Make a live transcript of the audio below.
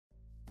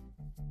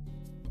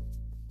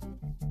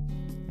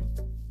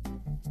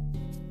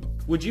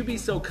Would you be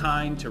so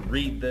kind to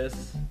read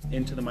this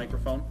into the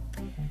microphone?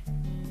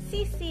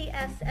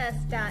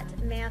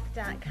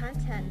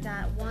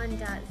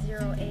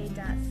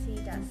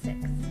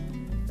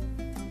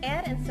 CCSS.math.content.1.0A.C.6.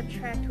 Add and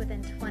subtract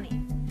within 20,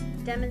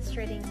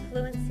 demonstrating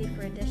fluency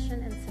for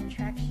addition and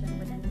subtraction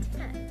within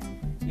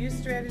 10. Use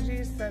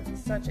strategies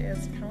such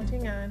as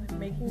counting on,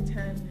 making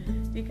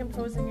 10,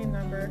 decomposing a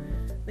number,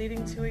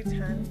 leading to a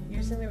 10,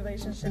 using the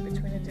relationship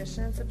between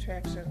addition and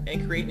subtraction,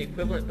 and create an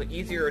equivalent but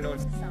easier or known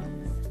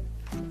sums.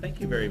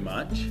 Thank you very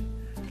much.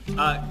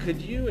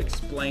 Could you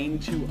explain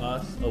to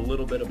us a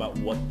little bit about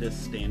what this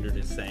standard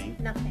is saying?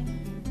 Nothing.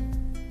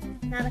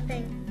 Not a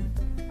thing.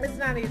 It's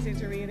not easy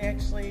to read,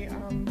 actually.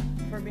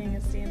 For being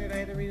a standard, I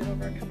had to read it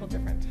over a couple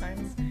different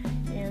times,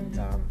 and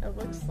it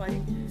looks like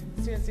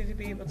students need to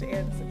be able to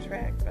add and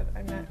subtract, but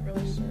I'm not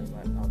really sure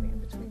what all the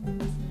in-between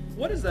means.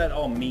 What does that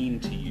all mean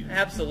to you?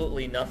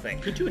 Absolutely nothing.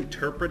 Could you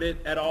interpret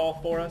it at all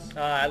for us?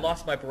 I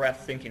lost my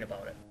breath thinking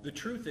about it. The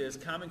truth is,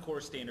 Common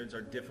Core standards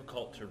are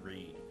difficult to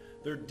read.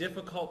 They're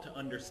difficult to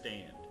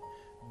understand.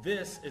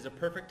 This is a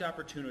perfect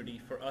opportunity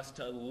for us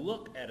to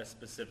look at a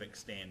specific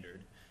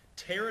standard,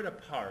 tear it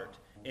apart,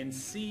 and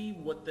see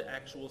what the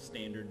actual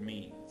standard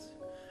means.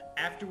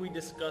 After we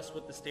discuss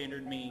what the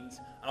standard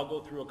means, I'll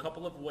go through a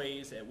couple of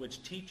ways at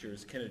which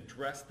teachers can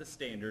address the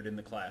standard in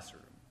the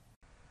classroom.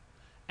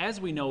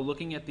 As we know,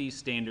 looking at these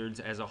standards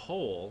as a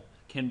whole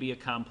can be a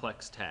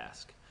complex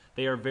task.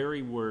 They are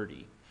very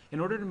wordy. In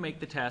order to make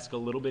the task a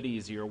little bit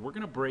easier, we're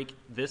going to break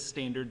this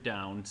standard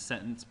down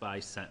sentence by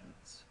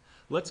sentence.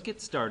 Let's get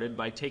started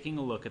by taking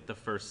a look at the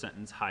first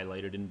sentence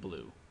highlighted in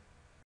blue.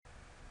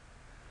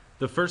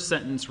 The first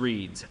sentence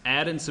reads,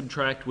 add and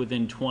subtract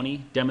within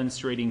 20,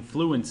 demonstrating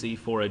fluency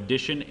for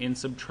addition and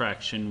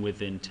subtraction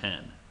within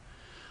 10.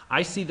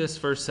 I see this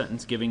first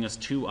sentence giving us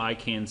two I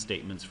can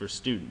statements for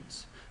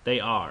students. They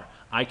are,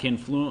 I can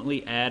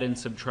fluently add and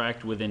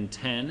subtract within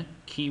 10,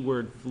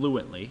 keyword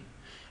fluently,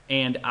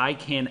 and I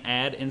can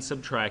add and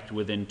subtract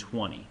within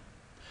 20.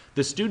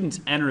 The students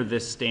enter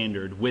this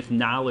standard with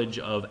knowledge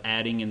of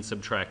adding and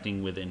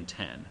subtracting within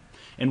 10.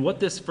 And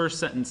what this first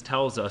sentence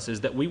tells us is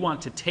that we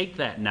want to take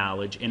that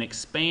knowledge and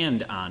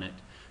expand on it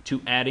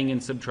to adding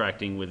and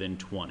subtracting within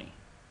 20.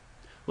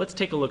 Let's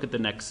take a look at the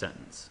next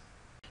sentence.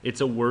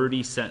 It's a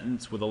wordy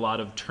sentence with a lot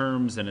of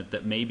terms in it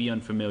that may be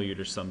unfamiliar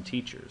to some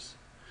teachers.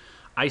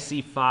 I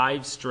see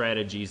 5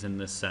 strategies in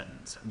this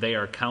sentence. They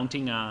are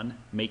counting on,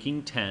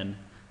 making 10,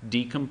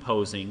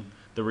 decomposing,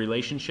 the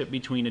relationship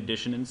between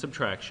addition and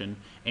subtraction,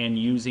 and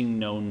using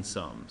known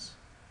sums.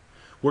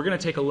 We're going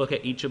to take a look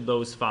at each of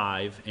those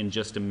 5 in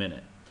just a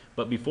minute.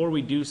 But before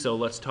we do so,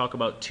 let's talk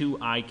about two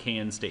I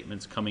can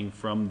statements coming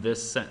from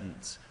this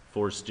sentence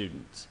for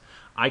students.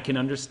 I can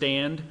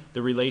understand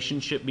the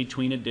relationship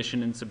between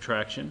addition and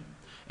subtraction,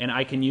 and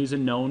I can use a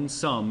known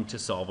sum to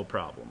solve a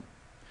problem.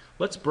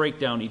 Let's break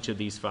down each of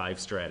these 5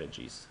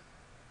 strategies.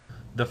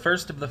 The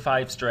first of the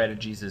 5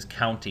 strategies is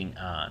counting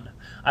on.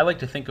 I like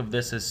to think of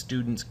this as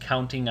students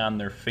counting on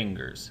their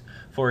fingers.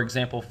 For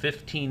example,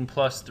 15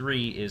 plus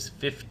 3 is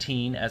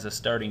 15 as a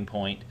starting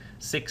point,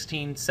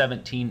 16,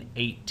 17,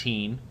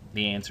 18.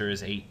 The answer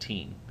is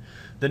 18.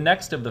 The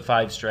next of the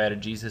 5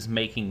 strategies is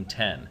making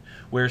 10,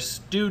 where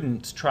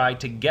students try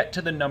to get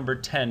to the number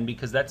 10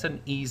 because that's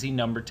an easy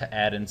number to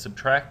add and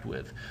subtract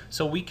with.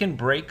 So we can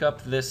break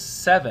up this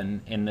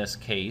 7 in this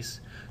case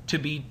to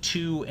be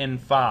 2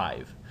 and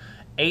 5.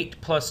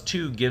 8 plus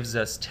 2 gives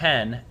us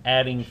 10.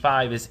 Adding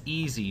 5 is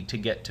easy to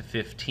get to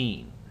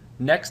 15.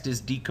 Next is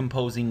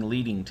decomposing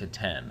leading to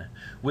 10.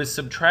 With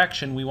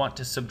subtraction, we want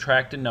to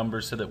subtract a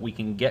number so that we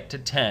can get to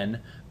 10,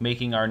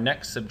 making our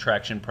next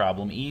subtraction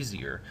problem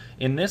easier.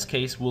 In this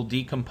case, we'll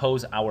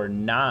decompose our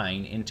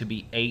 9 into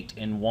be 8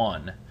 and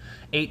 1.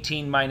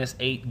 18 minus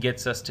 8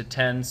 gets us to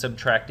 10.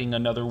 Subtracting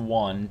another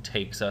 1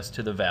 takes us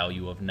to the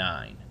value of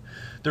 9.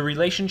 The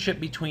relationship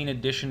between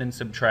addition and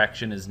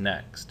subtraction is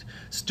next.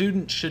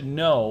 Students should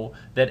know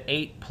that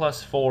 8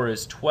 plus 4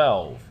 is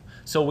 12.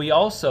 So we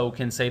also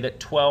can say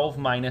that 12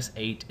 minus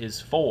 8 is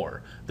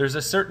 4. There's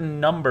a certain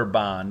number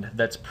bond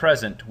that's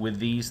present with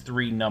these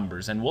 3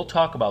 numbers, and we'll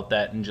talk about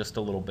that in just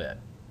a little bit.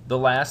 The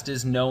last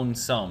is known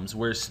sums,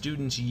 where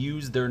students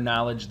use their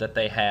knowledge that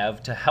they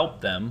have to help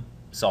them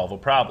solve a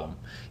problem.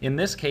 In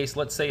this case,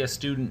 let's say a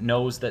student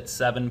knows that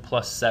 7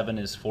 plus 7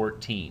 is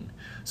 14.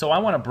 So I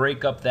want to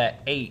break up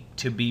that 8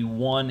 to be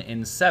 1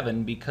 and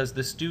 7 because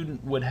the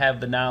student would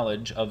have the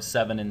knowledge of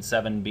 7 and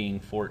 7 being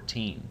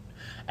 14.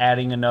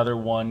 Adding another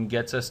 1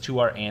 gets us to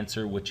our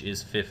answer, which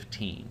is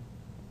 15.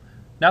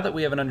 Now that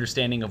we have an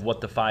understanding of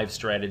what the 5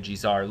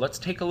 strategies are, let's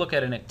take a look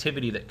at an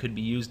activity that could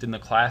be used in the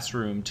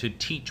classroom to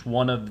teach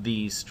one of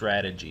these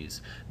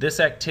strategies.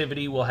 This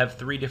activity will have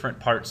 3 different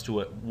parts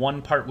to it.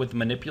 1 part with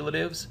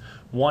manipulatives,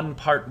 1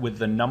 part with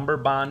the number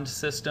bond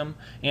system,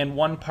 and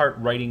 1 part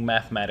writing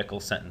mathematical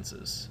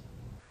sentences.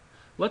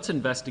 Let's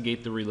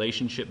investigate the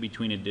relationship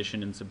between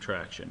addition and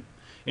subtraction.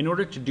 In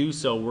order to do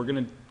so, we're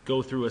going to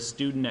go through a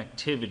student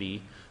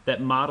activity that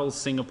models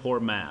Singapore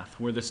math,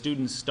 where the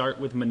students start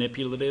with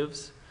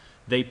manipulatives,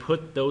 They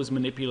put those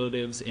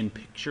manipulatives in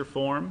picture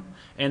form,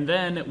 and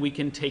then we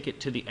can take it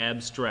to the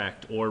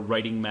abstract, or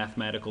writing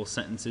mathematical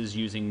sentences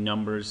using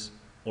numbers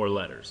or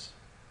letters.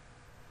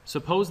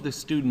 Suppose the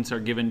students are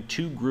given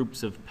two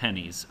groups of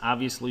pennies.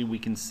 Obviously, we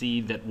can see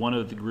that one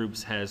of the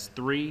groups has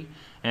 3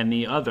 and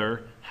the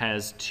other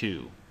has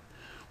 2.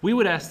 We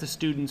would ask the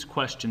students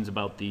questions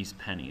about these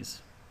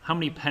pennies. How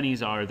many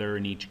pennies are there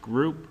in each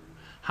group?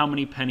 How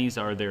many pennies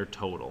are there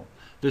total?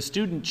 The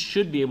students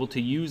should be able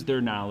to use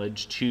their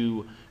knowledge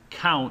to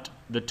count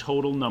the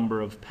total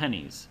number of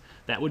pennies.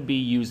 That would be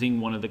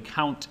using one of the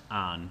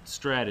count-on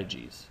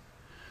strategies.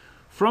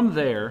 From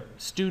there,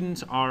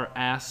 students are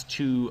asked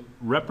to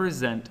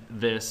represent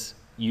this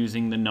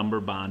using the number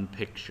bond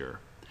picture.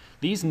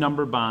 These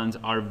number bonds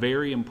are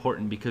very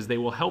important because they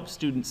will help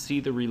students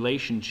see the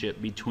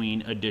relationship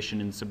between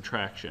addition and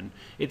subtraction.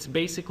 It's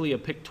basically a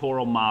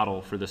pictorial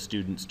model for the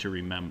students to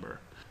remember.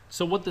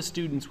 So what the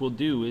students will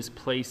do is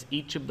place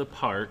each of the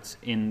parts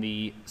in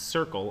the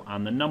circle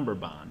on the number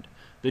bond.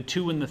 The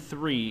 2 and the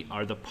 3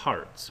 are the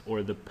parts,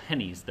 or the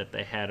pennies that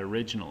they had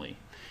originally.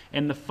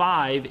 And the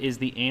 5 is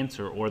the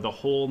answer, or the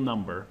whole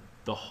number,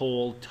 the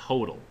whole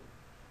total.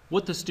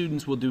 What the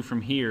students will do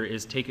from here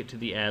is take it to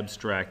the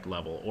abstract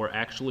level, or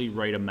actually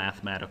write a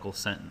mathematical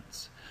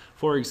sentence.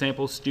 For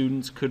example,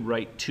 students could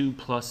write 2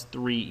 plus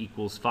 3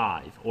 equals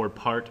 5, or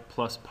part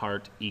plus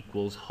part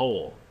equals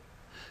whole.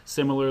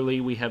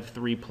 Similarly, we have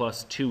 3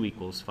 plus 2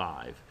 equals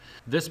 5.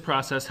 This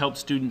process helps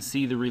students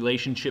see the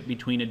relationship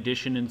between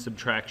addition and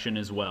subtraction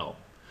as well.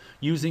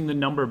 Using the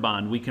number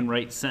bond, we can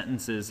write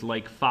sentences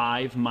like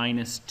 5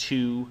 minus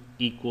 2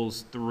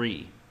 equals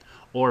 3,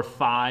 or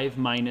 5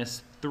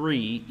 minus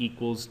 3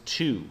 equals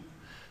 2.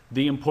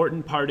 The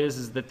important part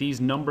is that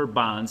these number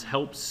bonds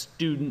help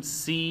students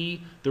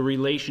see the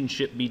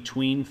relationship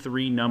between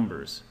 3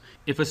 numbers.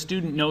 If a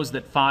student knows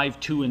that 5,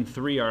 2, and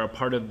 3 are a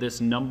part of this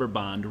number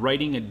bond,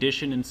 writing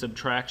addition and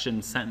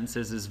subtraction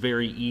sentences is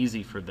very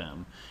easy for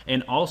them.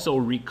 And also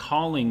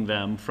recalling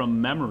them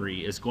from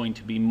memory is going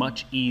to be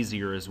much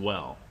easier as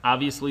well.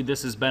 Obviously,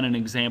 this has been an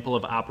example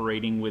of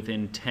operating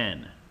within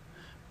 10.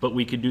 But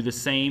we could do the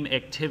same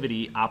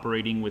activity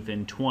operating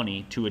within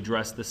 20 to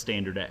address the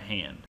standard at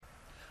hand.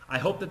 I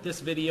hope that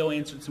this video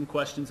answered some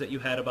questions that you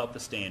had about the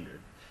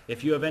standard.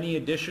 If you have any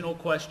additional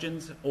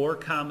questions or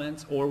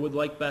comments, or would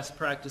like best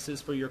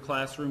practices for your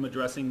classroom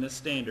addressing this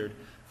standard,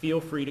 feel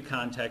free to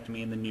contact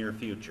me in the near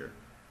future.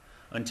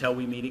 Until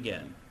we meet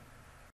again.